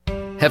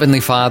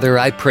Heavenly Father,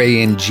 I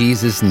pray in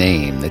Jesus'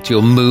 name that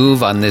you'll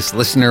move on this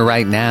listener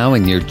right now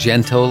in your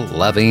gentle,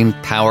 loving,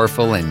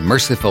 powerful, and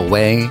merciful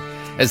way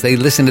as they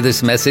listen to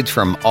this message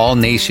from All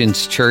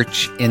Nations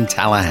Church in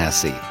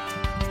Tallahassee.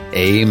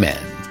 Amen.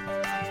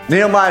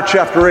 Nehemiah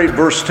chapter 8,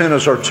 verse 10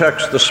 is our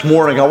text this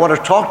morning. I want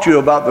to talk to you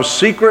about the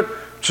secret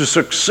to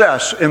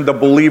success in the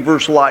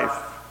believer's life.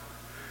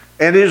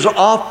 And it is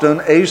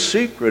often a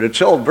secret. It's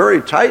held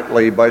very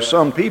tightly by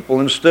some people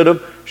instead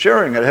of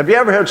sharing it. Have you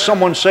ever had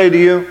someone say to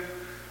you,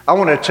 I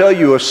want to tell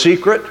you a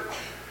secret,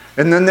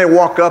 and then they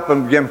walk up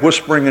and begin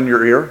whispering in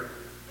your ear?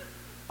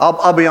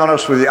 I'll be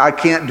honest with you, I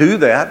can't do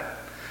that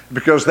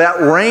because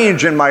that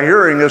range in my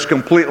hearing is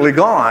completely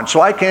gone,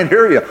 so I can't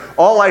hear you.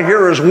 All I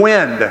hear is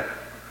wind.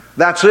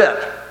 That's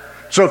it.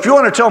 So if you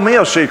want to tell me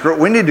a secret,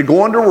 we need to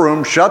go into a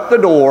room, shut the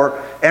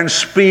door, and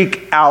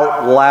speak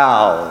out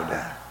loud.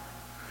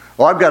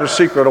 Well, I've got a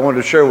secret I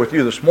wanted to share with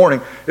you this morning.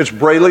 It's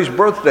Brayleigh's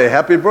birthday.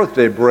 Happy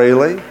birthday,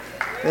 Brayleigh.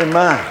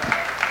 Amen.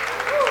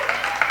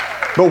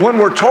 But when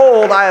we're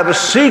told I have a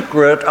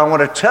secret I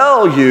want to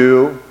tell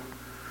you,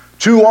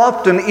 too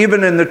often,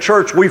 even in the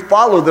church, we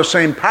follow the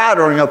same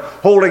pattern of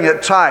holding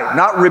it tight,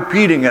 not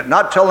repeating it,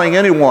 not telling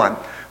anyone.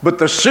 But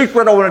the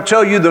secret I want to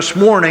tell you this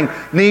morning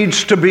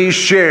needs to be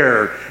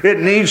shared. It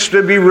needs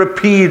to be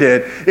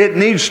repeated. It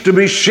needs to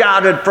be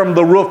shouted from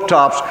the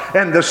rooftops.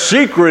 And the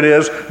secret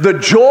is, the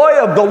joy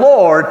of the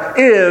Lord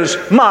is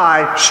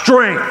my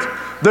strength.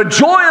 The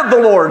joy of the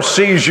Lord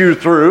sees you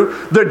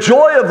through. The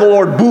joy of the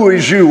Lord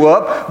buoys you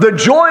up. The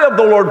joy of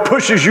the Lord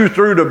pushes you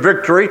through to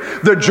victory.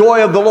 The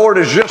joy of the Lord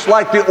is just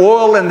like the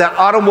oil in that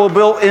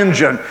automobile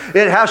engine.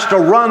 It has to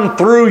run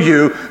through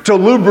you to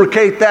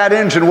lubricate that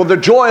engine. Well, the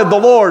joy of the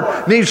Lord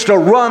needs to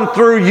run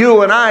through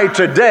you and I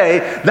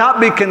today,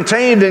 not be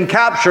contained and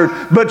captured,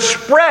 but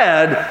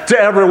spread to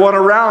everyone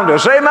around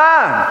us. Amen.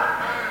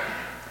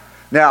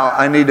 Now,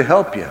 I need to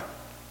help you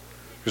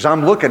because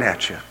I'm looking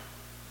at you.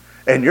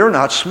 And you're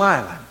not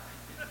smiling.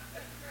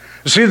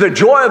 See, the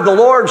joy of the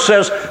Lord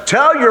says,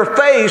 tell your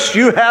face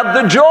you have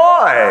the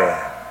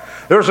joy.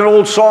 There's an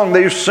old song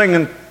they used to sing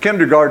in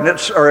kindergarten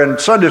or in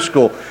Sunday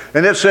school.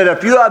 And it said,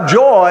 if you have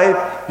joy,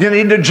 you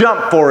need to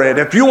jump for it.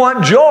 If you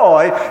want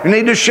joy, you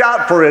need to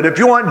shout for it. If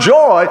you want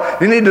joy,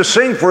 you need to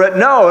sing for it.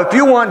 No, if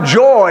you want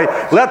joy,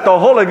 let the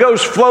Holy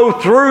Ghost flow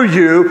through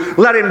you.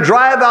 Let Him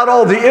drive out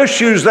all the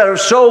issues that have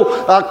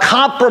so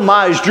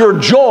compromised your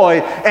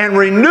joy and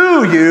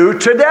renew you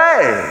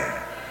today.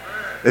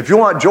 If you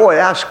want joy,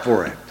 ask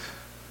for it.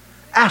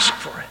 Ask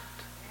for it.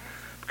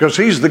 Because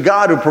He's the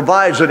God who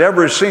provides it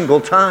every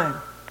single time.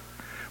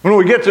 When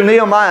we get to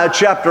Nehemiah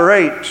chapter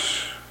 8,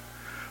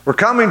 we're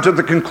coming to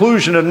the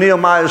conclusion of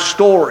Nehemiah's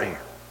story.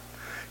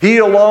 He,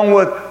 along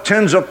with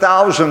tens of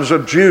thousands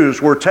of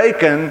Jews, were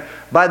taken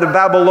by the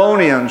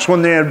Babylonians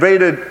when they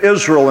invaded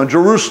Israel and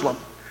Jerusalem.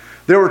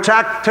 They were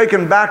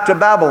taken back to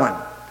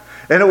Babylon.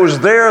 And it was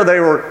there they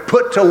were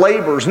put to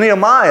labors.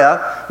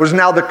 Nehemiah was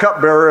now the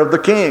cupbearer of the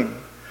king.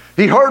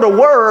 He heard a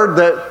word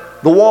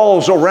that the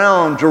walls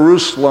around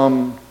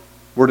Jerusalem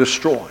were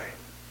destroyed.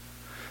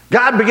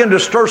 God began to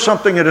stir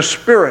something in his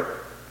spirit.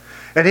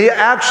 And he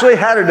actually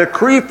had a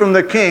decree from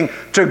the king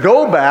to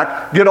go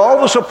back, get all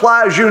the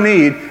supplies you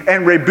need,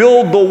 and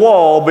rebuild the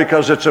wall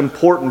because it's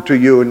important to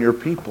you and your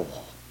people.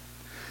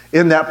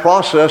 In that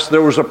process,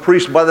 there was a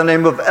priest by the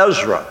name of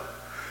Ezra,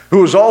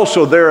 who was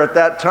also there at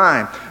that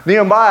time.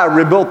 Nehemiah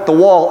rebuilt the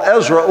wall.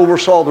 Ezra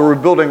oversaw the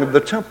rebuilding of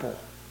the temple.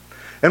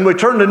 And we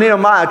turn to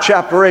Nehemiah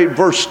chapter 8,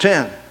 verse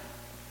 10.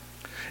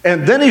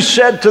 And then he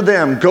said to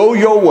them, go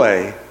your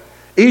way,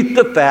 eat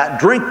the fat,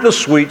 drink the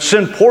sweet,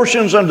 send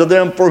portions unto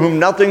them for whom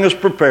nothing is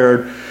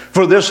prepared,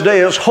 for this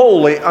day is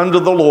holy unto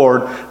the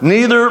Lord.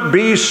 Neither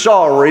be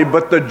sorry,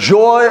 but the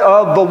joy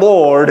of the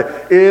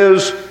Lord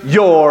is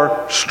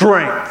your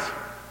strength.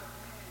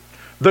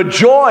 The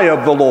joy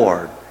of the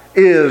Lord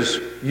is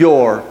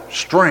your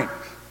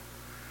strength.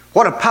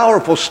 What a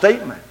powerful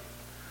statement.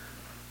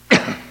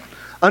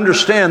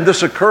 Understand,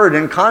 this occurred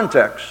in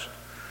context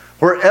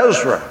where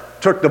Ezra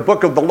took the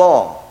book of the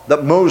law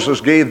that Moses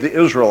gave the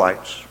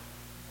Israelites.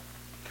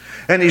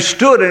 And he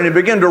stood and he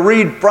began to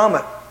read from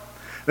it.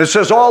 And it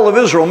says, all of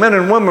Israel, men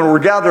and women, were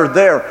gathered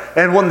there.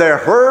 And when they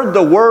heard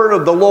the word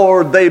of the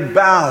Lord, they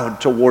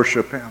bowed to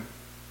worship Him.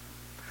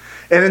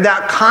 And in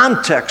that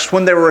context,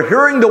 when they were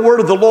hearing the word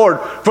of the Lord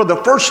for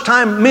the first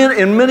time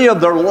in many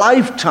of their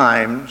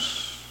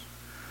lifetimes,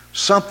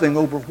 something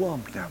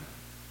overwhelmed them.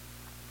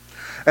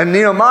 And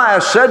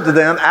Nehemiah said to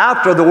them,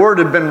 after the word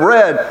had been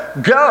read,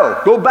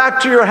 go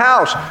back to your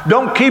house.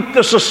 Don't keep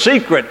this a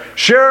secret.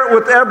 Share it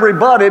with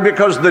everybody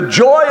because the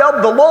joy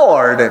of the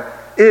Lord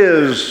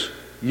is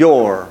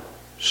your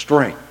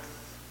strength.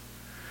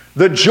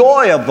 The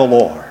joy of the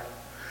Lord.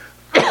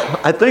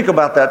 I think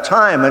about that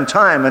time and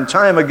time and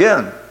time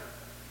again.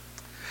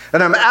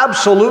 And I'm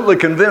absolutely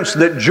convinced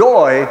that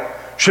joy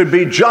should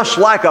be just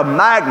like a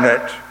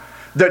magnet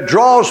that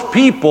draws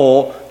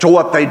people to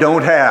what they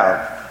don't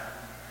have.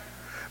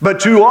 But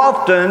too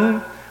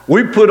often,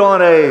 We put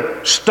on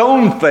a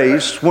stone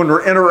face when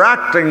we're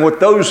interacting with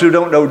those who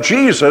don't know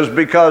Jesus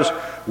because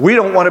we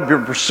don't want to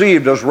be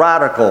perceived as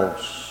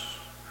radicals.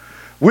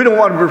 We don't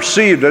want to be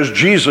perceived as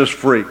Jesus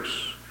freaks.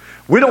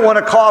 We don't want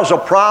to cause a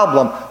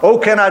problem. Oh,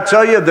 can I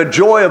tell you, the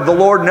joy of the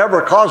Lord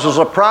never causes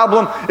a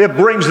problem. It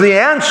brings the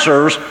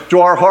answers to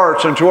our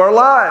hearts and to our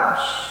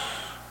lives.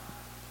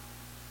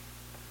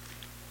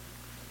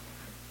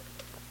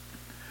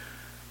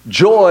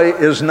 Joy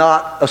is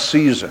not a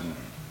season.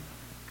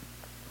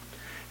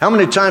 How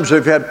many times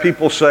have you had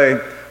people say,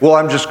 well,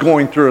 I'm just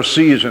going through a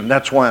season,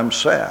 that's why I'm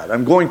sad.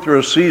 I'm going through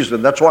a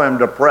season, that's why I'm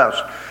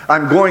depressed.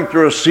 I'm going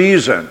through a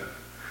season,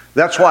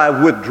 that's why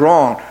I've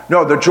withdrawn.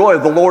 No, the joy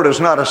of the Lord is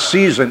not a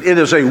season. It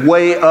is a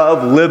way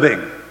of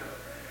living.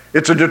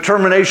 It's a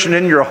determination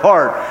in your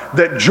heart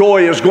that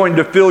joy is going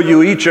to fill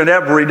you each and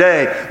every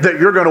day, that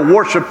you're going to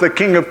worship the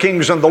King of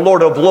Kings and the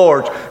Lord of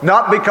Lords,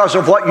 not because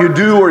of what you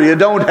do or you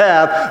don't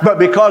have, but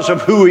because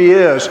of who He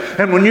is.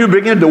 And when you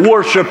begin to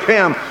worship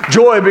Him,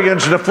 joy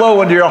begins to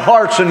flow into your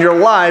hearts and your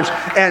lives,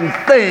 and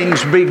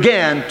things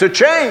begin to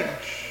change.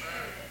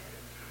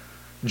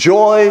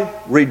 Joy,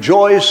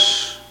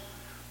 rejoice,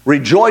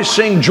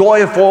 rejoicing,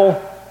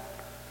 joyful.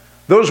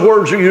 Those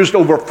words are used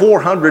over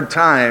 400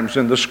 times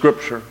in the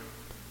Scripture.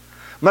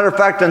 Matter of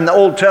fact, in the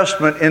Old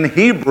Testament, in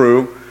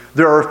Hebrew,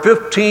 there are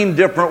 15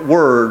 different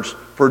words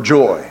for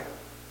joy.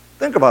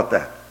 Think about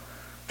that.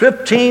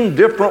 15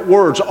 different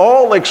words,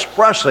 all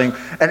expressing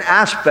an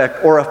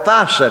aspect or a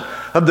facet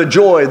of the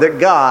joy that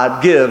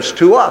God gives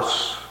to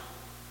us.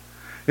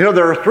 You know,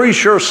 there are 3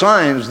 sure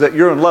signs that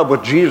you're in love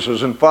with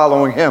Jesus and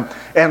following Him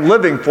and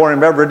living for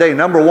Him every day.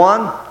 Number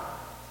 1,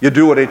 you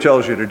do what He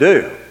tells you to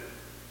do.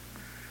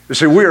 You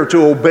see, we are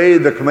to obey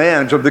the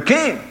commands of the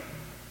King.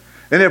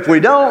 And if we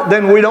don't,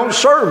 then we don't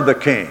serve the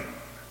King.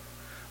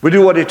 We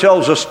do what He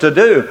tells us to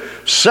do.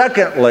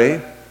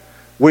 Secondly,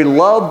 we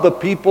love the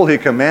people He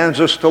commands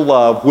us to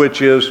love,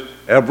 which is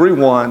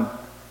everyone,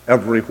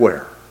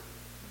 everywhere.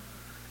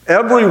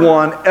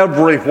 Everyone,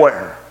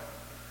 everywhere.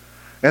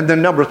 And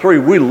then number 3,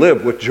 we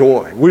live with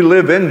joy. We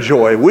live in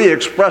joy. We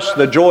express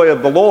the joy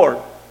of the Lord.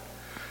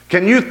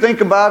 Can you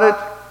think about it?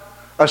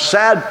 A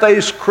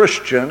sad-faced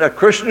Christian, a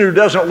Christian who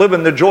doesn't live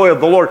in the joy of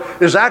the Lord,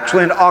 is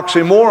actually an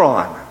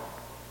oxymoron.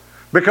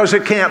 Because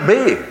it can't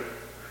be.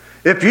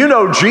 If you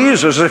know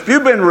Jesus, if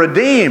you've been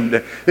redeemed,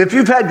 if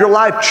you've had your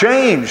life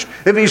changed,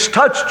 if He's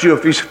touched you,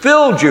 if He's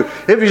filled you,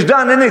 if He's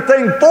done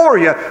anything for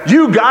you,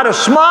 you got to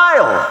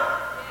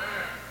smile.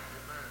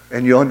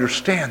 And you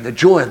understand the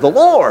joy of the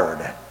Lord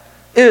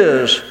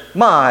is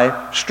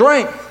my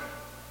strength.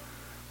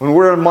 When we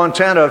were in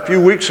Montana a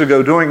few weeks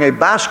ago doing a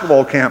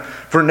basketball camp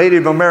for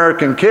Native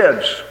American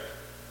kids,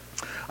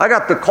 I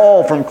got the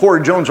call from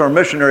Corey Jones, our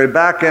missionary,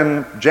 back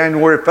in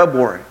January,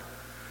 February,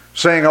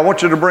 saying, I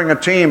want you to bring a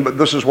team, but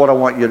this is what I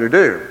want you to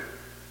do.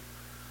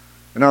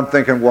 And I'm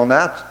thinking, well,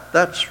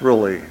 that's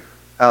really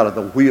out of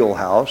the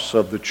wheelhouse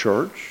of the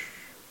church.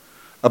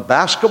 A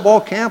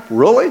basketball camp?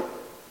 Really?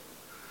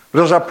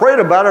 But as I prayed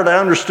about it, I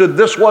understood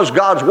this was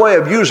God's way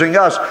of using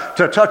us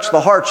to touch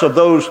the hearts of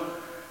those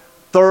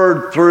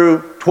 3rd through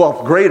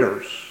 12th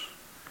graders.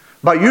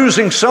 By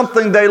using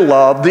something they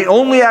love, the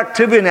only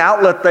activity and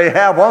outlet they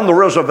have on the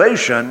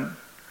reservation,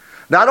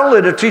 not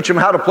only to teach them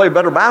how to play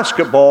better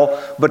basketball,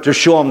 but to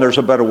show them there's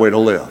a better way to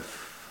live.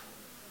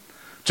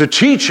 To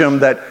teach them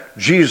that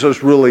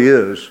Jesus really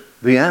is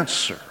the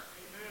answer.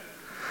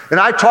 And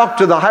I talked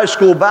to the high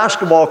school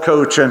basketball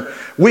coach, and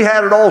we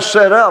had it all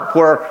set up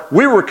where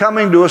we were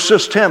coming to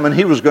assist him, and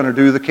he was going to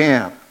do the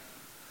camp.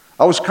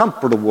 I was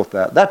comfortable with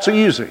that. That's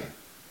easy.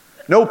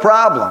 No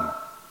problem.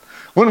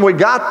 When we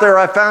got there,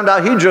 I found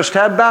out he just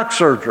had back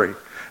surgery,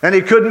 and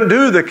he couldn't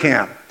do the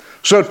camp.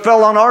 So it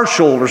fell on our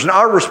shoulders and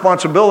our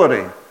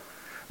responsibility.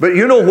 But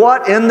you know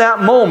what? In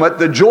that moment,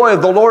 the joy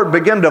of the Lord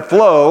began to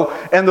flow,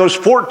 and those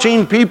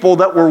 14 people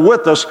that were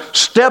with us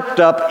stepped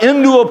up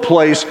into a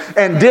place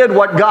and did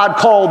what God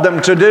called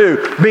them to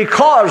do,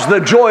 because the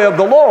joy of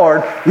the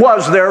Lord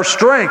was their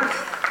strength.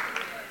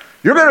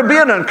 You're going to be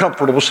in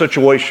uncomfortable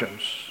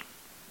situations.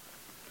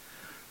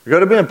 You're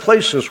going to be in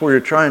places where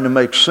you're trying to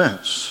make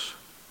sense.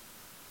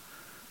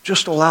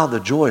 Just allow the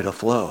joy to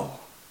flow.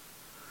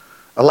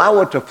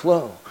 Allow it to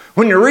flow.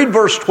 When you read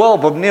verse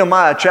 12 of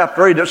Nehemiah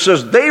chapter 8, it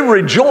says, they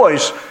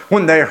rejoiced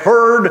when they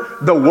heard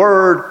the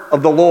word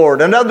of the Lord.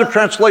 Another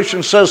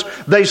translation says,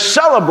 they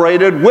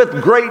celebrated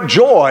with great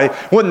joy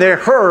when they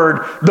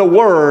heard the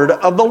word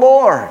of the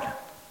Lord.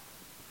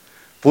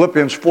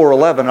 Philippians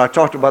 4:11, I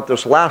talked about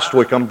this last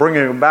week. I'm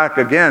bringing it back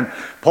again.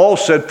 Paul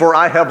said, for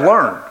I have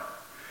learned,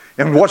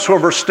 in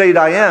whatsoever state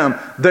I am,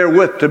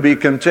 therewith to be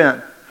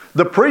content.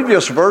 The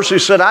previous verse, he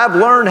said, I've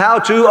learned how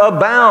to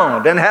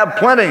abound and have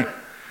plenty.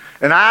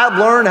 And I've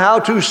learned how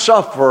to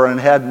suffer and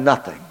had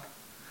nothing.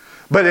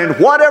 But in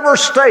whatever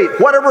state,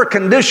 whatever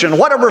condition,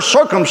 whatever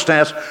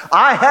circumstance,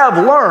 I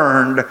have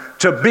learned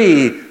to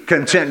be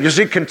content. You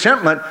see,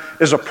 contentment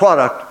is a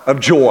product of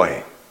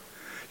joy.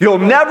 You'll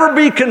never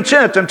be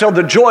content until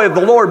the joy of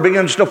the Lord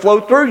begins to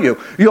flow through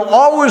you. You'll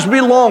always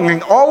be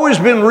longing, always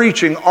be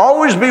reaching,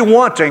 always be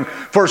wanting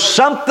for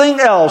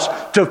something else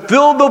to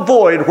fill the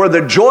void where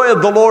the joy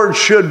of the Lord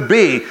should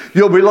be.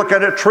 You'll be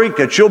looking at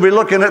trinkets. You'll be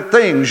looking at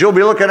things. You'll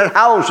be looking at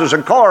houses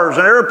and cars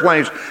and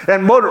airplanes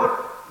and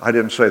I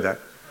didn't say that.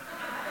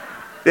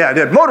 Yeah, I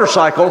did.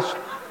 Motorcycles.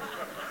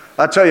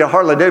 I tell you,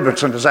 Harley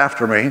Davidson is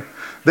after me.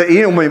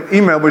 They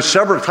email me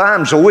several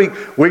times a week.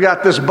 We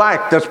got this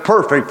bike that's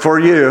perfect for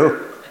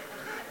you.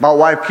 My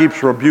wife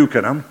keeps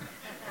rebuking them.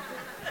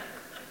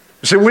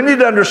 See, we need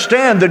to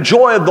understand the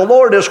joy of the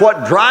Lord is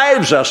what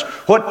drives us,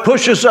 what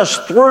pushes us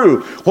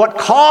through, what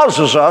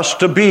causes us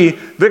to be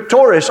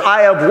victorious.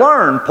 I have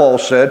learned, Paul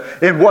said,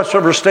 in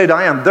whatsoever state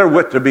I am,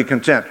 therewith to be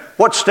content.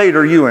 What state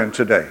are you in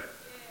today?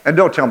 And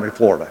don't tell me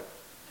Florida.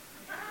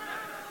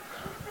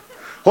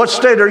 What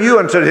state are you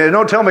in today?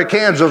 Don't tell me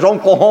Kansas,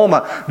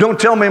 Oklahoma. Don't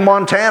tell me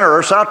Montana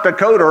or South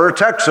Dakota or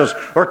Texas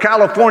or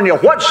California.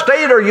 What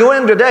state are you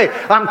in today?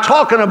 I'm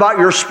talking about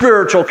your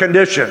spiritual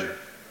condition.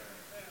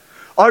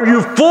 Are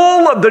you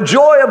full of the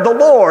joy of the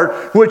Lord,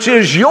 which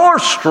is your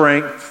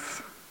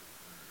strength?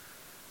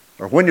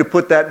 Or when you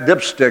put that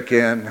dipstick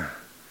in,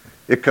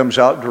 it comes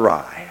out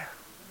dry.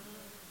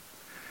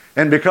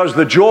 And because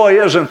the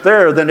joy isn't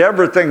there, then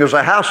everything is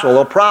a hassle,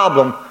 a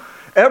problem.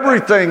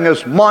 Everything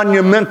is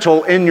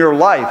monumental in your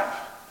life.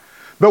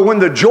 But when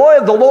the joy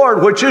of the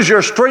Lord, which is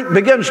your strength,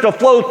 begins to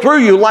flow through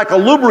you like a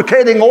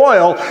lubricating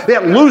oil,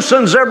 it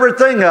loosens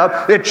everything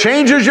up. It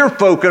changes your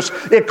focus.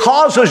 It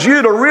causes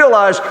you to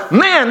realize,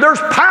 man, there's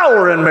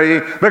power in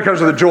me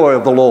because of the joy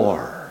of the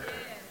Lord.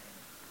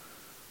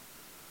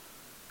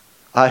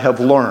 I have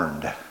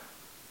learned.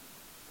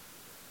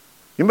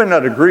 You may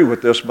not agree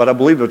with this, but I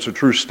believe it's a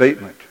true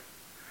statement.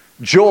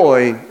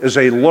 Joy is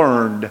a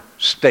learned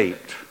state.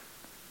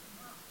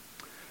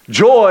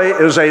 Joy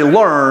is a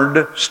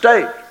learned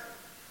state.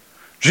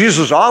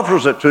 Jesus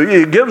offers it to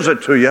you, He gives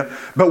it to you,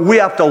 but we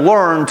have to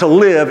learn to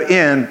live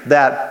in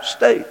that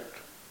state.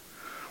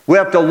 We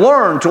have to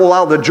learn to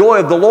allow the joy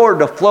of the Lord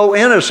to flow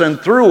in us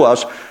and through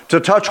us to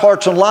touch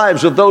hearts and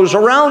lives of those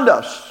around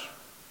us.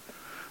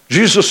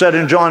 Jesus said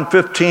in John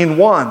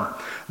 15:1,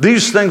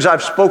 "These things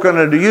I've spoken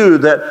unto you,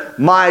 that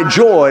my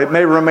joy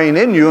may remain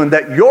in you, and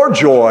that your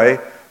joy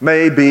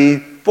may be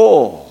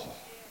full."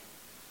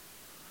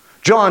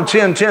 John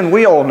 10:10,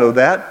 we all know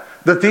that.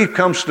 The thief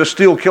comes to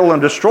steal, kill,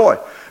 and destroy.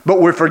 But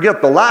we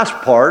forget the last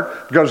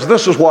part, because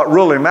this is what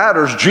really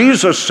matters.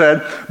 Jesus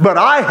said, "But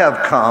I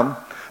have come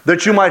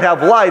that you might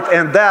have life,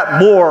 and that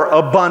more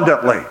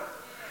abundantly."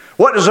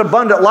 What does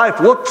abundant life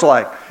look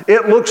like?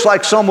 It looks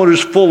like someone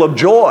who's full of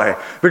joy.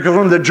 Because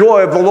when the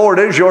joy of the Lord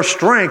is your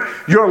strength,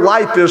 your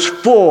life is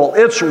full,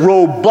 it's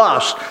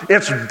robust,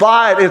 it's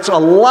vital, it's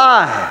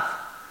alive.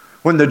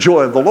 When the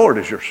joy of the Lord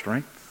is your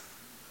strength.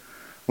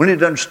 We need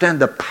to understand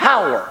the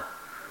power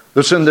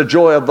that's in the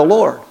joy of the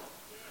Lord.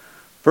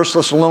 1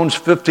 Thessalonians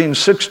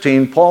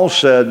 15:16, Paul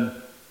said,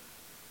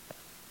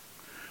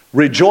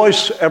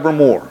 "Rejoice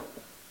evermore."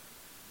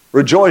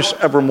 Rejoice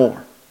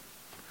evermore.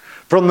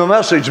 From the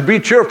Message,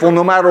 be cheerful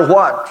no matter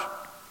what.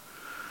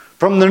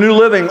 From the New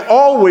Living,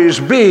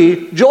 always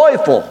be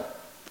joyful.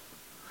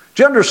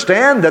 Do you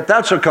understand that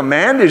that's a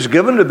command He's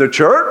given to the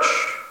church?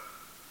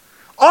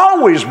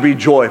 Always be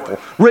joyful.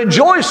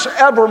 Rejoice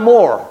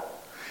evermore.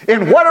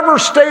 In whatever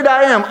state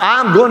I am,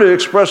 I'm going to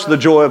express the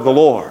joy of the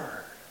Lord.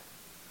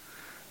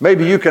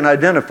 Maybe you can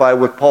identify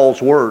with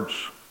Paul's words.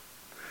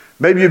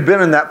 Maybe you've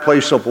been in that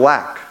place of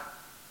lack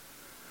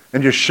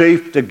and you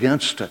chafed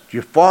against it.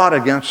 You fought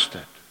against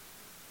it.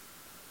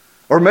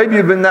 Or maybe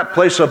you've been in that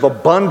place of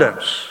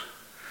abundance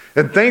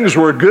and things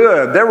were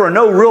good. There were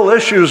no real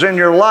issues in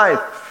your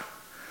life.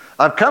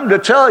 I've come to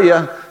tell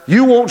you,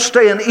 you won't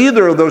stay in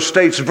either of those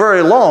states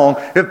very long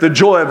if the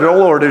joy of the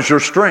Lord is your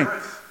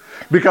strength.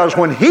 Because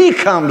when He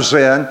comes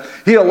in,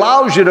 He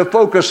allows you to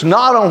focus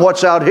not on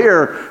what's out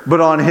here, but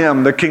on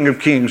Him, the King of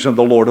Kings and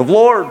the Lord of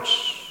Lords.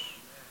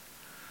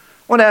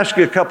 I want to ask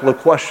you a couple of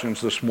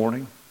questions this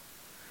morning.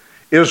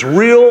 Is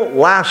real,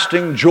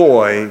 lasting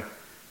joy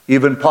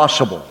even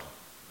possible?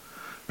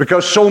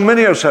 Because so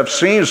many of us have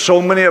seen,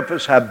 so many of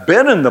us have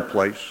been in the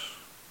place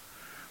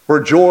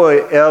where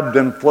joy ebbed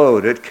and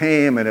flowed. It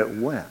came and it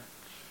went.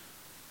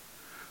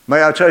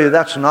 May I tell you,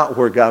 that's not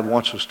where God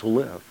wants us to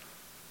live.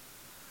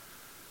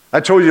 I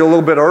told you a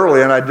little bit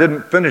early, and I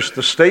didn't finish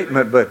the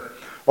statement, but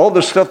all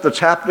the stuff that's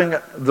happening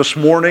this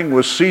morning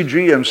with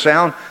CG and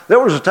sound, there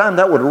was a time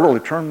that would have really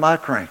turned my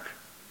crank.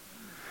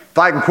 If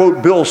I can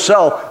quote Bill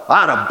Self,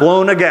 I'd have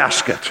blown a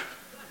gasket.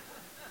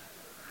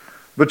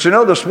 But you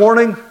know, this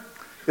morning,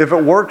 if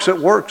it works, it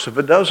works. If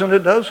it doesn't,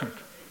 it doesn't.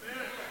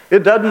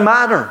 It doesn't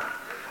matter.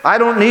 I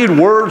don't need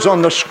words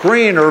on the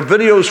screen or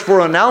videos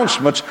for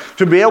announcements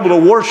to be able to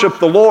worship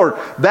the Lord.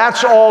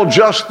 That's all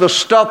just the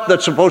stuff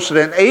that's supposed to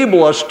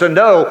enable us to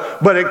know,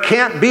 but it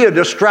can't be a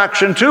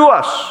distraction to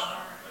us.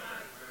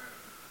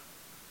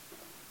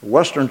 The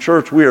Western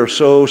church, we are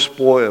so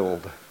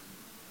spoiled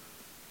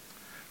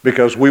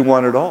because we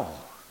want it all.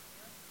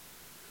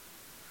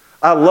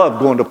 I love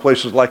going to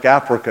places like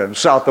Africa and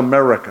South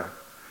America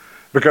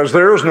because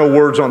there is no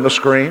words on the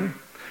screen.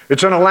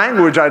 It's in a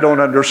language I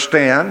don't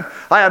understand.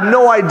 I have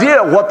no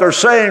idea what they're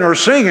saying or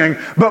singing,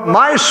 but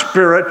my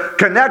spirit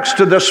connects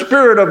to the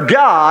Spirit of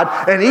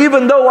God, and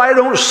even though I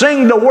don't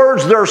sing the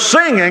words they're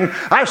singing,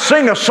 I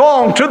sing a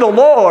song to the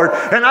Lord,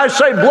 and I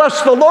say,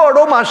 bless the Lord,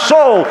 O my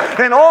soul,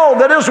 and all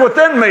that is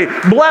within me.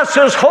 Bless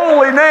His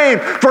holy name.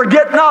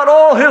 Forget not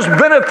all His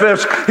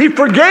benefits. He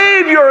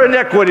forgave your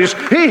iniquities.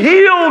 He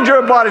healed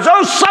your bodies.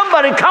 Oh,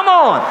 somebody, come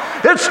on.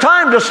 It's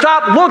time to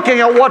stop looking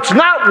at what's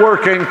not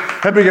working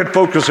and begin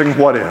focusing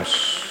what is.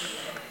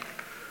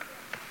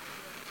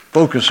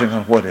 Focusing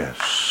on what is.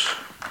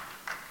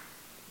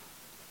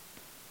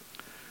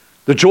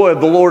 The joy of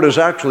the Lord is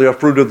actually a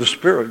fruit of the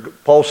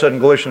Spirit. Paul said in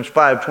Galatians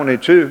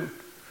 5:22,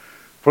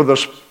 for the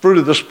fruit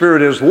of the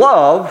Spirit is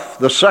love.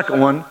 The second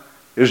one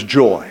is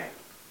joy.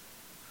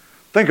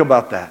 Think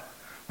about that.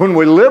 When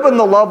we live in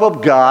the love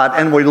of God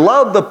and we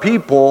love the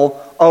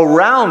people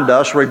around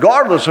us,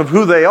 regardless of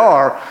who they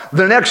are,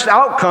 the next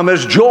outcome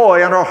is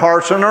joy in our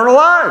hearts and in our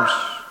lives.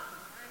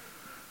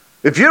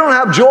 If you don't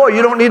have joy,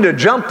 you don't need to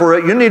jump for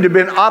it. You need to be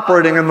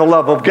operating in the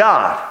love of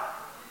God.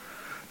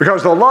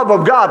 Because the love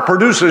of God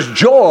produces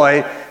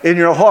joy in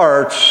your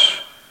hearts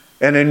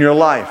and in your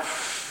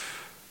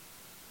life.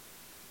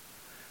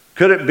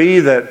 Could it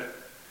be that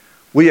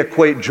we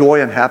equate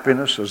joy and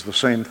happiness as the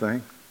same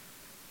thing?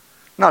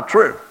 Not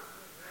true.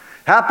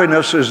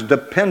 Happiness is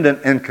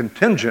dependent and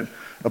contingent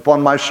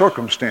upon my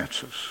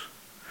circumstances.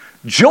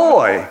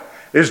 Joy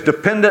is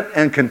dependent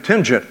and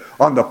contingent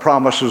on the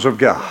promises of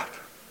God.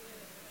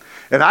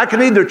 And I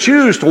can either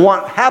choose to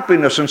want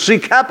happiness and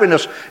seek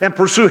happiness and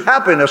pursue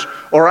happiness,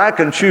 or I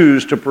can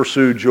choose to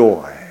pursue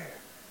joy.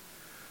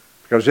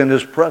 Because in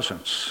His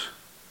presence,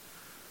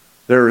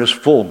 there is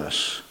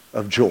fullness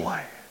of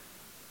joy.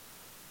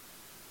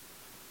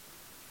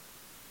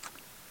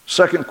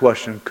 Second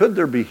question, could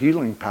there be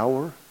healing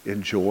power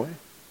in joy?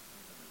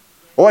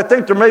 Oh, I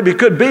think there maybe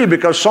could be,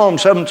 because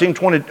Proverb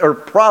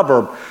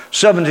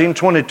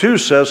 17:22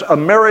 says, a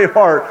merry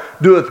heart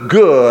doeth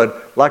good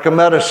like a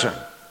medicine,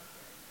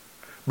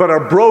 but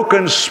a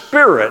broken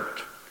spirit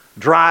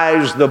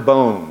dries the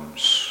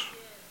bones.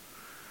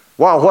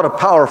 Wow, what a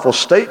powerful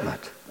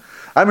statement.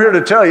 I'm here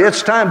to tell you,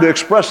 it's time to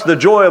express the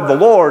joy of the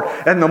Lord,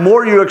 and the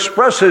more you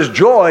express His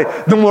joy,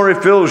 the more He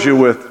fills you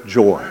with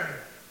joy.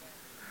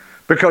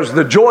 Because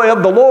the joy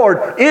of the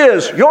Lord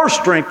is your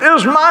strength,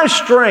 is my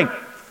strength.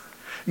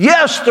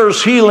 Yes,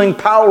 there's healing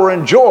power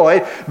in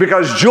joy,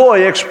 because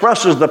joy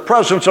expresses the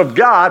presence of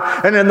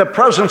God, and in the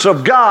presence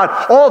of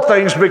God, all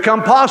things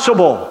become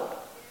possible.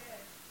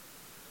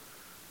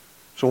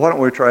 So why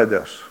don't we try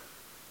this?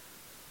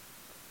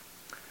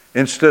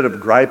 Instead of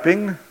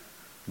griping,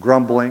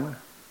 grumbling,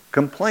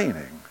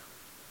 complaining,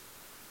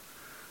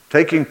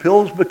 taking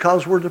pills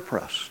because we're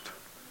depressed,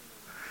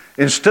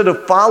 instead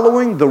of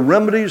following the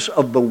remedies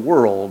of the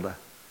world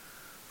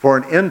for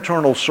an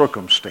internal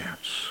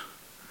circumstance,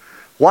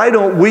 why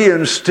don't we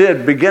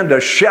instead begin to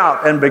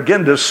shout and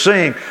begin to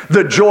sing,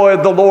 the joy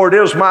of the Lord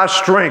is my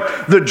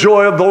strength. The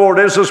joy of the Lord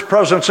is His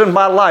presence in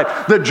my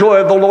life. The joy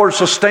of the Lord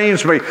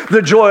sustains me.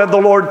 The joy of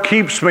the Lord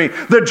keeps me.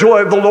 The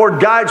joy of the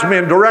Lord guides me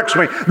and directs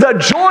me. The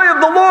joy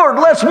of the Lord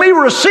lets me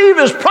receive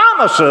His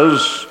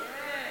promises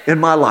in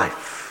my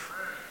life.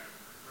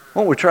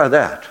 Why don't we try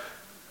that?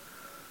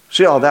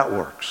 See how that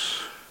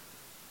works.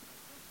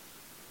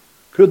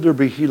 Could there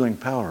be healing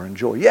power and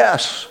joy?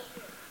 Yes.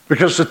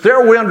 Because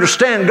there we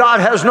understand God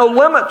has no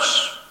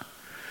limits.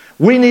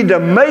 We need to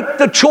make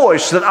the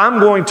choice that I'm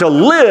going to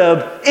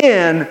live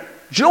in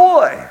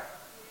joy.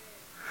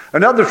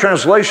 Another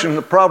translation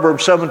of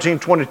Proverbs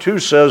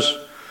 17:22 says,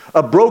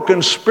 a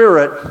broken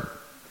spirit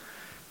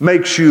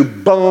makes you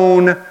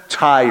bone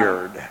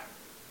tired.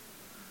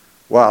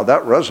 Wow,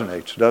 that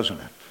resonates, doesn't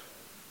it?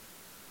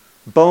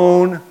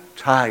 Bone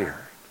tired.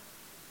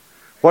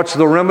 What's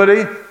the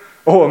remedy?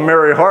 Oh, a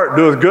merry heart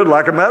doeth good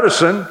like a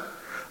medicine.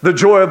 The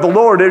joy of the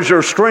Lord is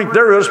your strength.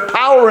 There is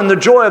power in the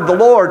joy of the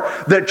Lord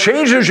that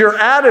changes your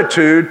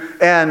attitude.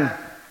 And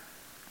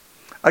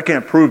I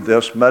can't prove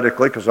this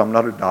medically because I'm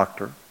not a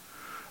doctor.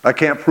 I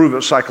can't prove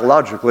it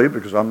psychologically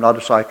because I'm not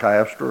a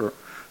psychiatrist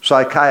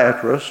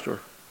or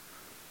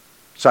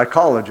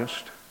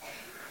psychologist.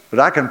 But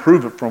I can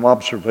prove it from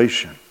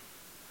observation.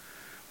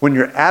 When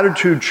your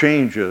attitude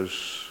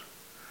changes,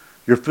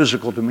 your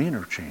physical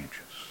demeanor changes.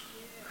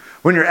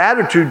 When your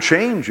attitude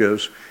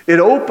changes, it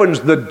opens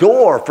the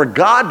door for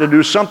God to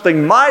do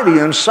something mighty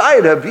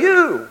inside of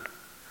you.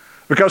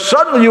 Because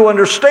suddenly you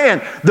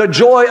understand the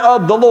joy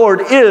of the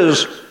Lord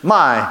is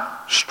my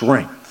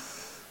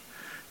strength.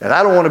 And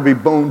I don't want to be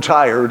bone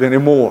tired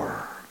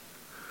anymore.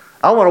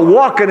 I want to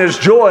walk in His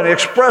joy and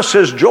express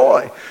His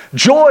joy.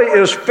 Joy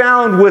is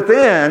found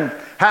within,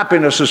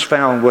 happiness is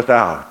found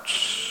without.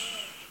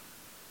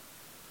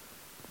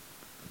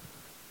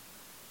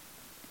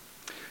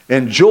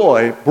 And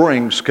joy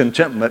brings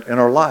contentment in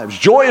our lives.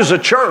 Joy is a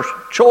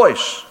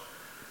choice.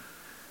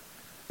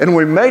 And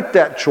we make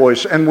that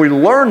choice and we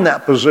learn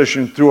that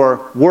position through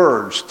our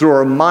words, through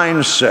our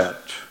mindset,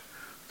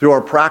 through our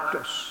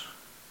practice.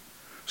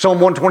 Psalm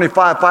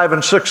 125, 5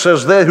 and 6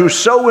 says, they who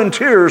sow in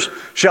tears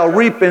shall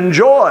reap in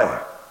joy.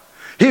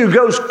 He who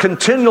goes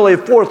continually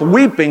forth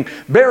weeping,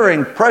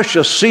 bearing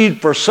precious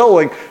seed for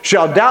sowing,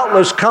 shall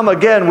doubtless come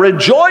again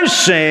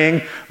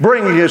rejoicing,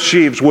 bringing his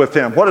sheaves with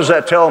him. What does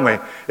that tell me?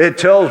 It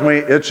tells me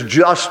it's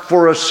just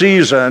for a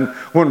season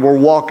when we're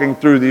walking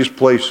through these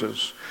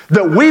places.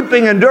 That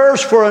weeping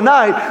endures for a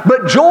night,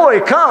 but joy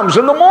comes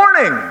in the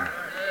morning.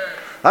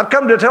 I've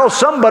come to tell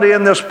somebody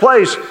in this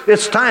place,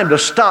 it's time to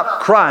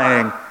stop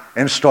crying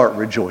and start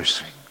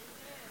rejoicing.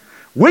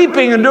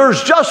 Weeping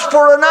endures just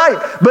for a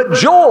night, but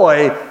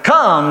joy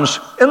comes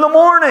in the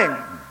morning.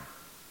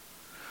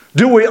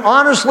 Do we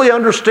honestly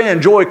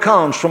understand joy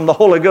comes from the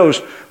Holy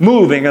Ghost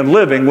moving and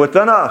living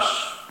within us?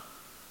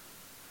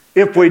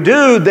 If we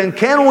do, then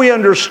can we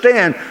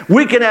understand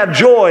we can have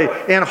joy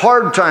in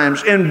hard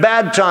times, in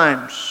bad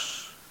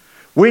times?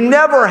 We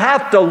never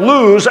have to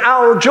lose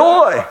our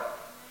joy.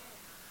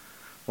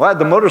 Well, I had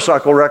the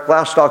motorcycle wreck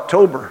last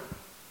October.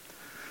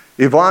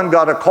 Yvonne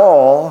got a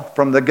call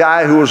from the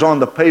guy who was on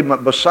the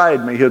pavement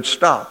beside me. He had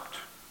stopped.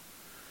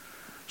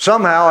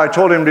 Somehow I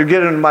told him to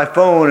get into my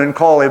phone and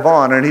call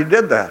Yvonne, and he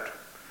did that.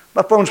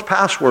 My phone's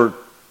password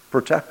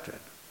protected.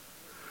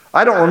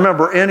 I don't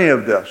remember any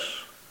of this,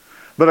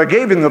 but I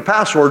gave him the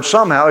password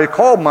somehow. He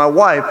called my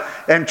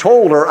wife and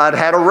told her I'd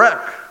had a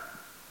wreck.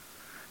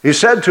 He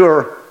said to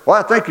her, well,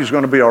 I think he's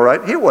going to be all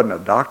right. He wasn't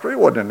a doctor. He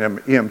wasn't an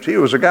EMT. He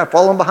was a guy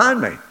following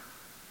behind me.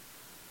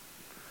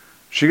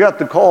 She got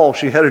the call.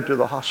 She headed to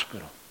the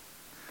hospital.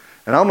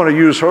 And I'm going to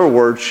use her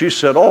words. She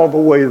said all the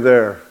way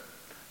there,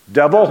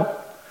 devil,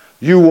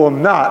 you will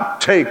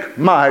not take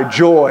my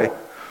joy.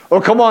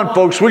 Oh, come on,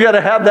 folks. We got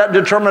to have that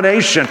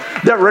determination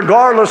that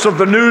regardless of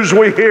the news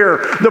we hear,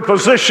 the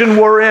position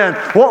we're in,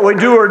 what we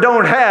do or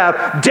don't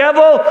have,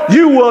 devil,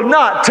 you will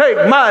not take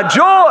my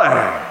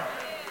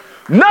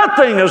joy.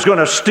 Nothing is going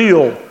to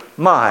steal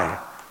my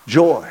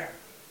joy.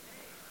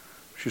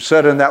 She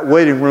sat in that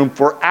waiting room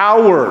for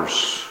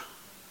hours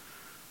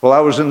while I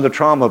was in the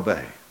trauma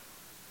bay.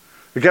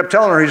 He kept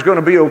telling her he's going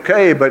to be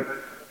okay, but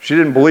she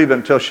didn't believe it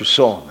until she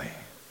saw me.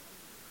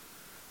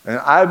 And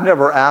I've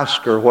never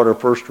asked her what her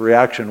first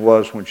reaction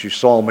was when she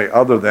saw me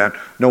other than,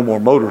 no more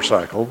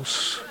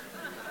motorcycles.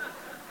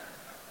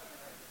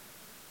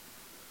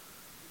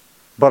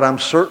 But I'm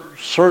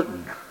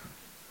certain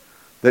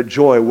that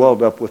joy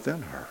welled up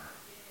within her.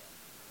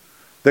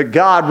 That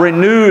God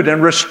renewed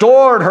and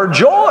restored her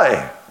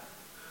joy.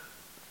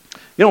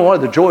 You know, one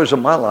of the joys of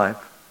my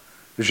life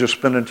is just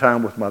spending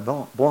time with my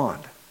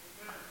blonde.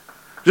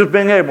 Just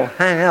being able to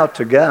hang out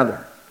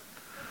together.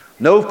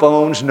 No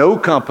phones, no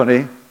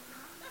company,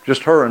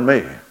 just her and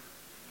me.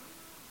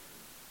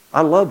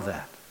 I love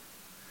that.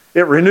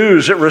 It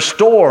renews, it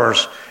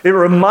restores, it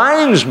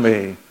reminds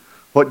me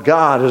what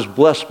God has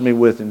blessed me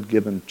with and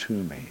given to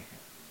me.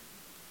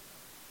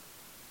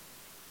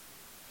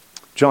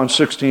 John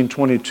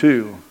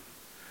 16:22.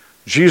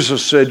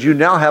 Jesus said, you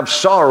now have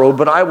sorrow,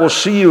 but I will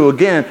see you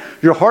again.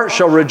 Your heart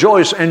shall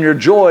rejoice, and your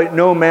joy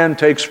no man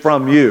takes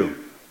from you.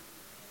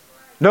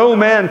 No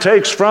man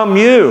takes from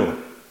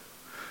you.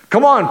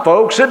 Come on,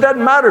 folks. It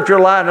doesn't matter if you're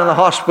lying in the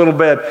hospital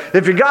bed,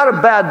 if you got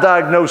a bad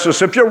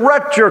diagnosis, if you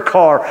wrecked your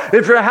car,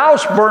 if your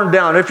house burned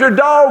down, if your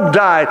dog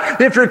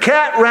died, if your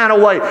cat ran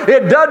away.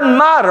 It doesn't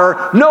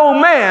matter. No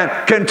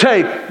man can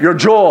take your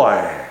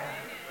joy.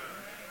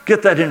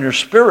 Get that in your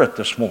spirit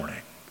this morning.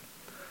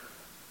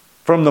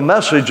 From the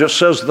Message, it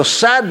says the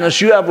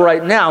sadness you have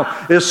right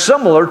now is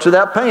similar to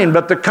that pain,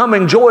 but the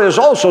coming joy is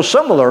also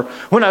similar.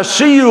 When I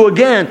see you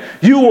again,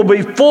 you will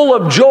be full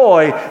of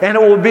joy, and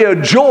it will be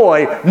a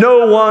joy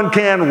no one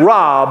can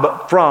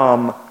rob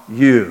from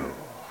you.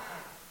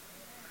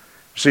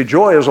 See,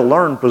 joy is a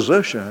learned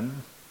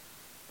position.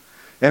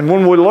 And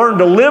when we learn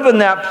to live in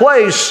that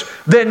place,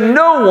 then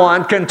no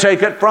one can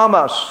take it from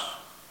us.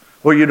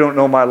 Well, you don't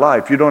know my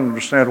life. You don't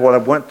understand what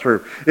I've went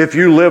through. If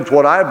you lived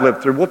what I've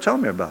lived through, well, tell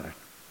me about it.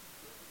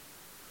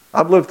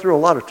 I've lived through a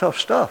lot of tough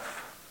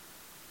stuff,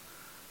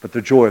 but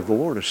the joy of the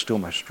Lord is still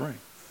my strength.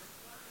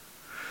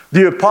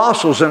 The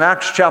apostles in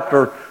Acts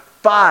chapter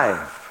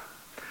 5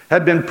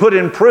 had been put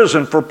in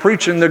prison for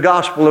preaching the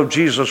gospel of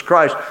Jesus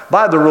Christ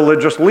by the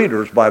religious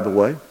leaders, by the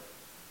way.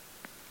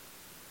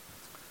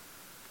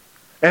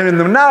 And in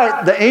the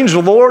night, the angel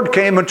of the Lord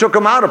came and took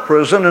them out of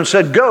prison and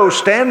said, go,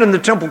 stand in the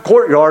temple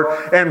courtyard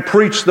and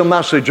preach the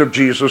message of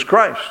Jesus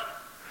Christ.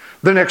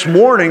 The next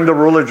morning, the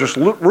religious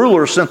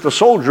ruler sent the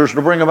soldiers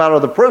to bring them out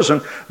of the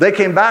prison. They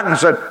came back and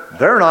said,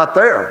 they're not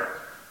there.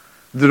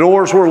 The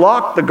doors were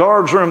locked, the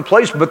guards are in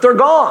place, but they're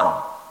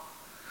gone.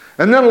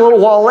 And then a little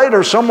while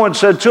later, someone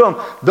said to them,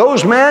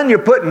 those men you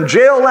put in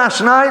jail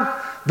last night,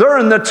 they're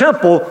in the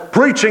temple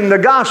preaching the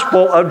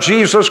gospel of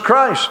Jesus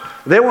Christ.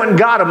 They went and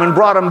got them and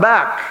brought them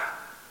back.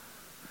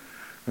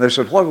 And they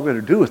said, what are we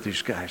going to do with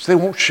these guys? They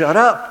won't shut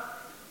up.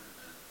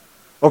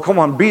 Oh, come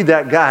on, be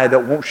that guy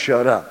that won't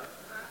shut up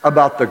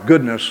about the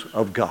goodness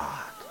of God,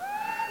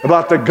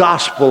 about the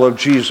gospel of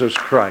Jesus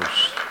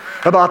Christ,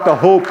 about the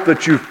hope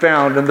that you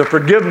found and the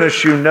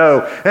forgiveness you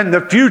know and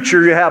the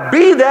future you have.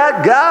 Be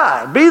that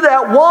guy, be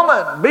that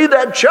woman, be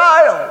that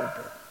child.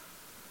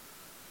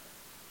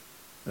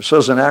 It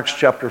says in Acts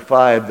chapter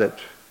 5 that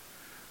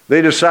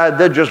they decided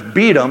they'd just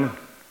beat him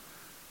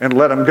and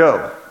let him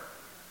go.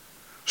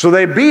 So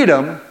they beat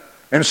him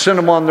and sent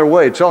him on their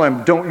way, telling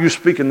him, don't you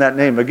speak in that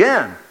name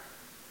again.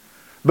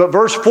 But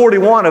verse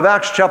 41 of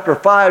Acts chapter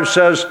 5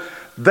 says,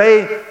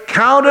 they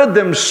counted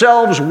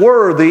themselves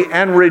worthy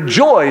and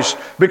rejoiced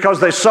because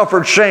they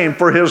suffered shame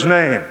for his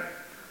name.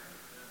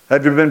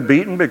 Have you been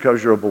beaten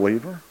because you're a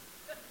believer?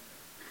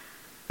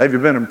 Have you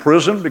been in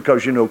prison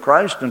because you know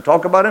Christ and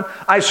talk about him?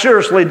 I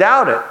seriously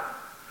doubt it.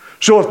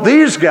 So if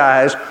these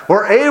guys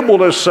were able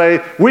to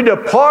say, we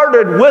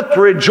departed with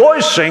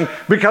rejoicing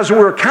because we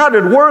were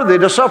counted worthy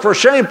to suffer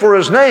shame for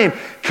his name,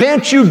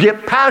 can't you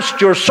get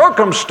past your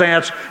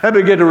circumstance and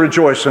begin to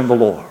rejoice in the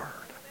Lord?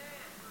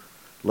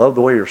 Love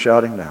the way you're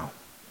shouting now.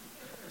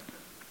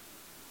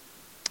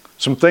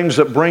 Some things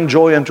that bring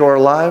joy into our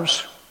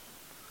lives: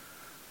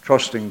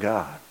 trusting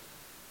God,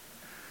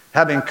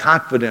 having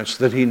confidence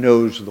that he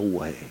knows the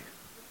way,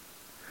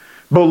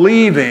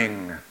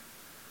 believing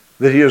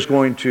that he is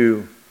going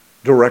to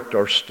direct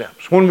our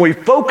steps. When we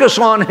focus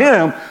on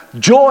him,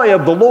 joy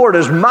of the Lord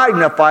is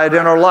magnified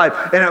in our life,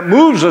 and it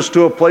moves us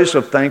to a place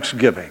of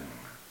thanksgiving.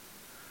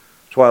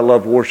 That's why I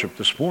love worship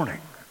this morning.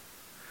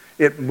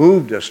 It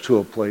moved us to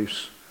a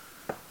place,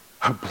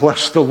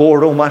 bless the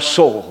Lord, O my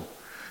soul,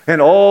 and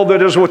all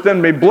that is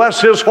within me.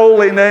 Bless his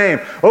holy name.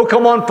 Oh,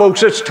 come on,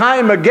 folks. It's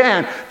time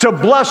again to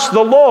bless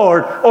the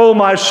Lord, O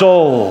my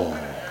soul.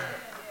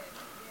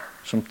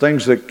 Some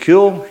things that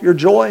kill your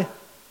joy: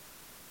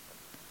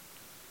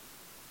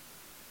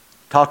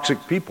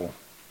 toxic people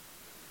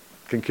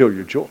can kill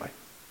your joy.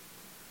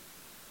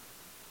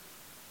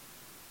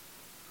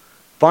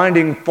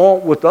 Finding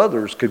fault with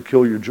others can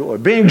kill your joy.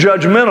 Being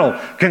judgmental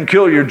can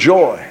kill your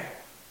joy.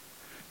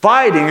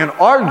 Fighting and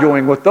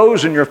arguing with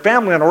those in your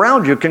family and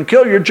around you can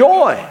kill your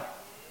joy.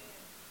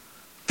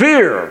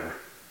 Fear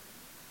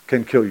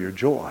can kill your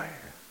joy.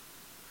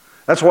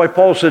 That's why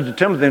Paul said to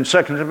Timothy in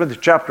 2 Timothy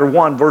chapter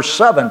 1, verse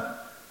 7,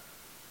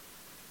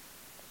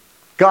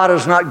 God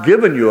has not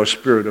given you a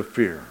spirit of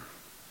fear,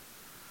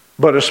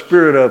 but a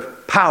spirit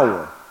of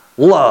power,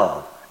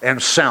 love,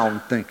 and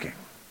sound thinking.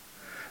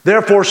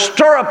 Therefore,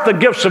 stir up the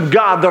gifts of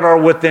God that are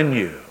within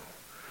you.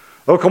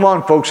 Oh, come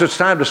on, folks. It's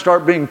time to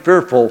start being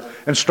fearful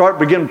and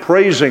begin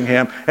praising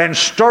him and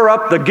stir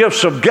up the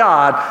gifts of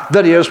God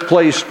that he has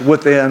placed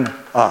within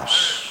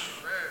us.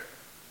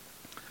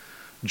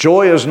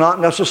 Joy is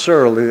not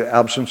necessarily the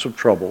absence of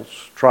troubles,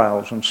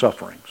 trials, and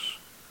sufferings.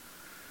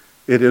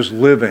 It is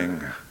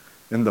living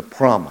in the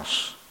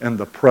promise and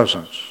the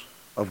presence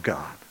of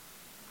God.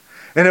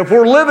 And if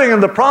we're living in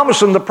the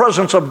promise and the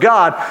presence of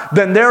God,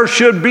 then there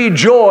should be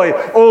joy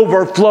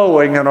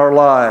overflowing in our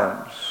lives.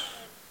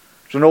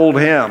 It's an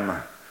old hymn.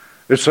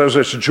 It says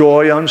it's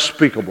joy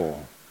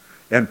unspeakable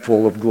and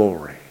full of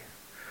glory.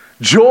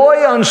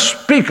 Joy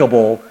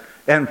unspeakable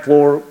and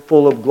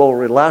full of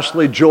glory.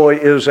 Lastly, joy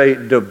is a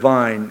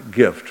divine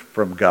gift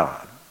from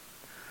God.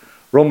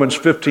 Romans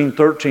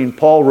 15:13,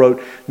 Paul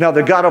wrote, now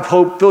the God of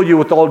hope fill you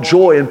with all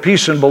joy and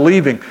peace in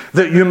believing,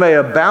 that you may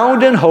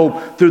abound in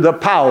hope through the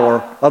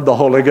power of the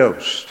Holy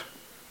Ghost.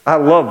 I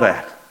love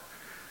that.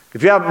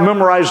 If you haven't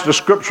memorized the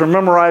scripture,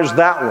 memorize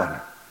that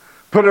one.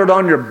 Put it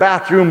on your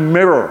bathroom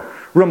mirror.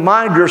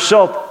 Remind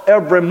yourself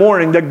every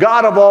morning that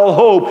God of all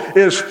hope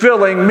is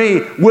filling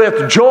me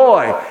with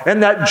joy.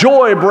 And that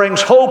joy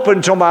brings hope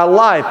into my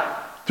life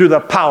through the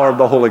power of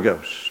the Holy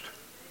Ghost.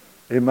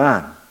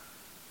 Amen.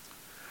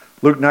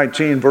 Luke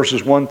 19,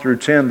 verses 1 through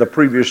 10, the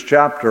previous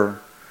chapter,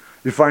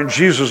 you find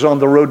Jesus on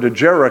the road to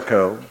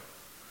Jericho.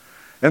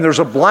 And there's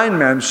a blind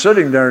man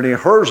sitting there, and he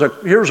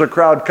hears a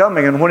crowd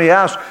coming. And when he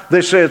asks,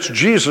 they say it's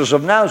Jesus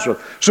of Nazareth.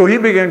 So he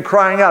began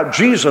crying out,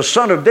 Jesus,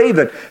 Son of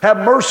David, have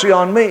mercy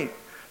on me.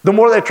 The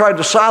more they tried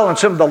to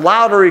silence him, the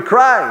louder he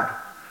cried.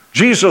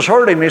 Jesus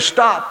heard him. He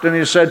stopped, and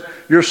he said,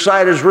 your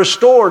sight is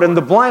restored. And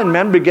the blind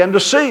man began to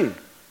see.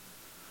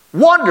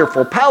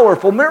 Wonderful,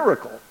 powerful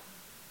miracle.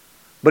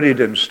 But he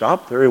didn't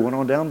stop there. He went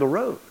on down the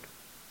road.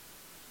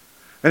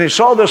 And he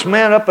saw this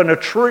man up in a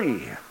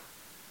tree.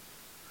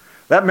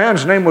 That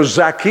man's name was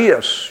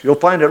Zacchaeus. You'll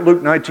find it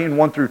Luke 19,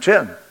 1 through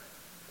 10.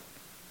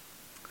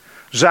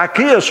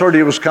 Zacchaeus heard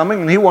he was coming,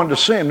 and he wanted to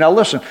see him. Now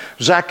listen,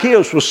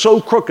 Zacchaeus was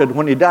so crooked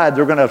when he died,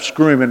 they're going to have to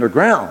screw him in the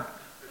ground.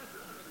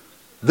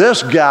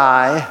 This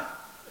guy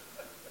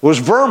was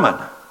vermin.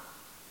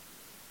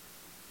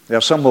 Yeah,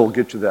 someone will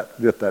get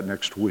that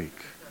next week.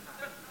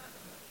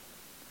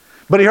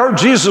 But he heard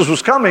Jesus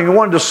was coming and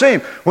wanted to see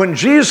him. When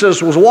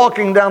Jesus was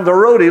walking down the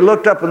road, he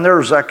looked up, and there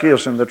was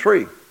Zacchaeus in the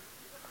tree.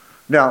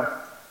 Now,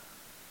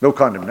 no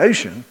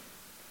condemnation.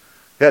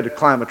 He had to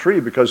climb a tree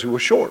because he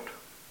was short.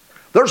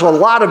 There's a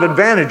lot of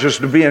advantages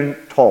to being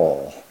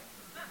tall.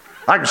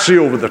 I can see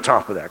over the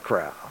top of that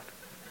crowd.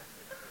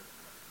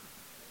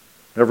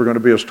 Never going to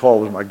be as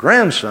tall as my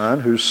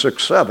grandson, who's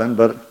 6'7",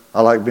 but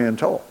I like being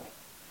tall.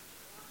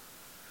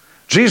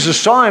 Jesus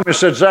saw him and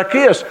said,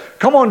 Zacchaeus,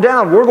 come on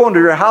down. We're going to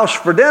your house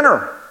for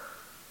dinner.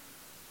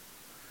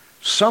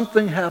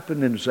 Something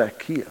happened in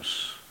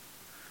Zacchaeus,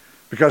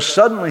 because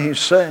suddenly he's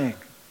saying,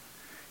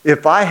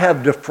 if I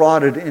have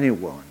defrauded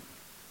anyone,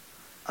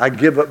 I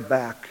give it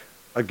back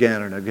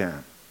again and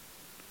again.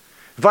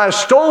 If I have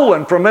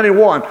stolen from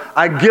anyone,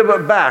 I give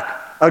it back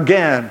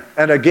again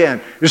and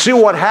again. You see,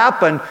 what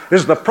happened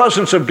is the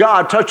presence of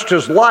God touched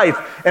his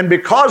life, and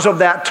because of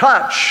that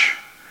touch,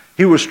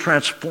 he was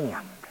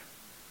transformed.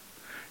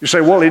 You say,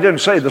 well, he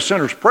didn't say the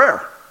sinner's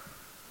prayer.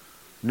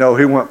 No,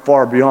 he went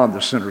far beyond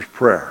the sinner's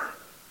prayer.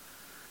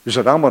 He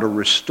said, I'm going to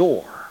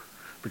restore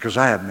because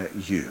I have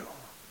met you.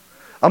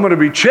 I'm going to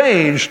be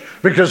changed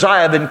because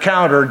I have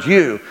encountered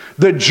you.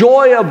 The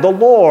joy of the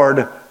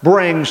Lord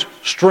brings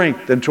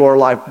strength into our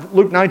life.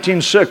 Luke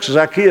 19:6,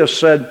 Zacchaeus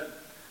said,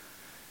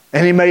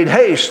 and he made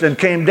haste and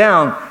came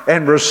down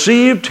and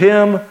received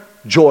him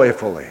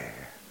joyfully.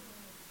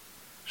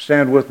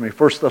 Stand with me.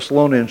 1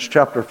 Thessalonians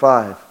chapter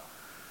 5,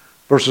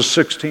 verses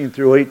 16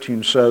 through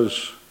 18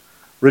 says,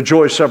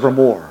 rejoice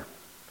evermore.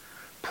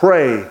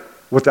 Pray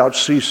without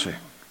ceasing.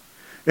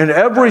 In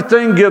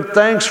everything give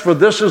thanks, for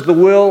this is the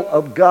will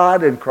of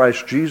God in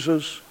Christ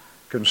Jesus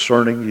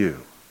concerning you.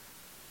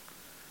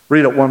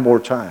 Read it one more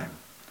time.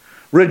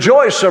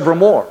 Rejoice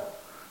evermore.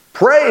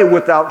 Pray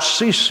without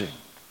ceasing.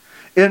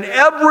 In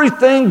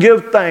everything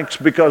give thanks,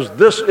 because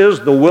this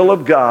is the will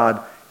of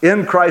God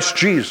in Christ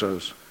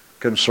Jesus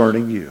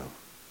concerning you.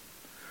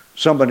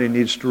 Somebody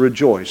needs to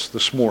rejoice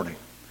this morning.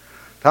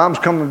 Tom's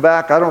coming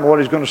back. I don't know what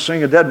he's going to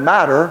sing. It doesn't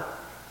matter,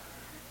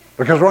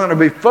 because we're going to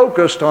be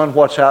focused on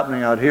what's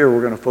happening out here. We're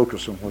going to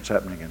focus on what's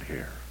happening in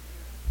here.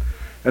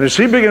 And as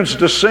he begins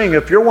to sing,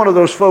 if you're one of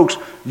those folks,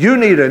 you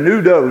need a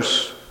new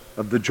dose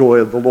of the joy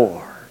of the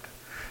Lord.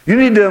 You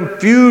need to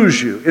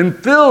infuse you and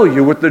fill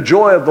you with the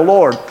joy of the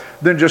Lord.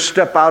 Then just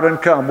step out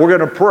and come. We're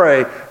going to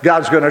pray.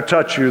 God's going to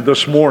touch you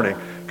this morning.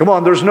 Come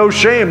on, there's no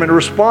shame in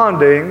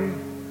responding.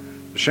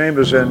 The shame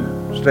is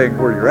in staying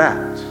where you're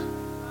at.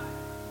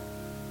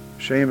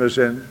 Shame is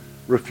in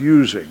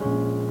refusing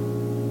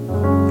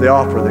the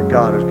offer that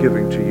God is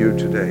giving to you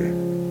today.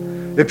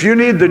 If you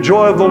need the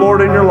joy of the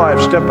Lord in your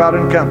life, step out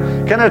and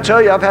come. Can I tell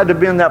you, I've had to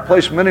be in that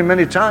place many,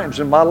 many times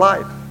in my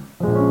life.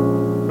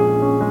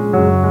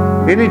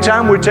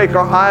 Anytime we take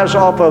our eyes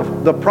off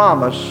of the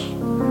promise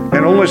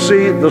and only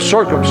see the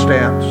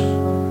circumstance,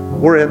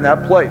 we're in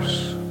that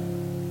place.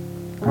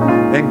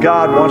 And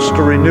God wants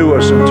to renew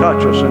us and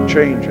touch us and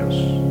change us.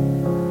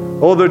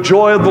 Oh, the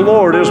joy of the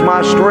Lord is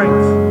my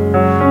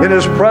strength. In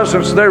his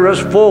presence there is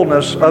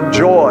fullness of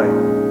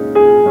joy.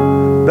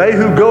 They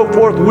who go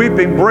forth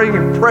weeping,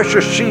 bringing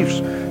precious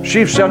sheaves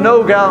shall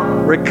no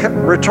doubt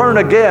return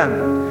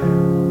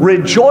again,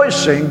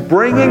 rejoicing,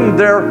 bringing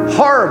their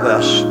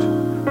harvest,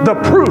 the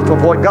proof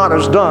of what God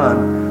has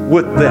done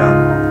with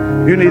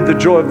them. You need the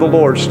joy of the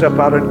Lord. Step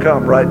out and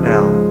come right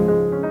now.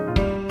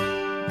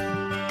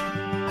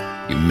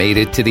 You made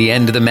it to the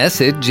end of the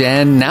message,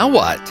 and now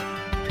what?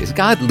 Is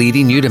God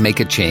leading you to make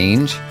a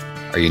change?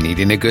 Are you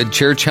needing a good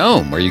church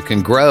home where you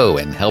can grow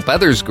and help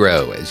others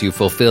grow as you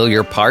fulfill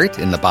your part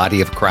in the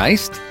body of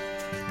Christ?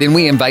 Then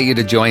we invite you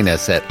to join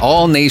us at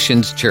All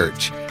Nations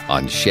Church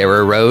on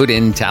Sharer Road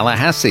in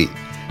Tallahassee,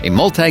 a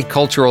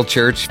multicultural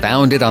church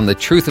founded on the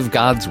truth of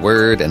God's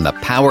Word and the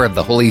power of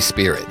the Holy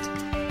Spirit.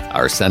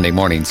 Our Sunday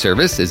morning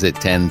service is at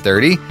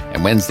 10:30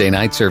 and Wednesday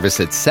night service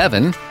at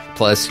 7,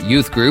 plus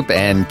youth group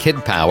and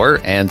kid power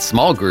and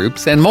small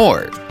groups and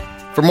more.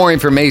 For more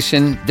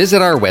information,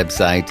 visit our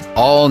website,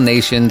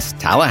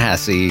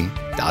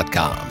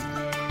 allnationstallahassee.com.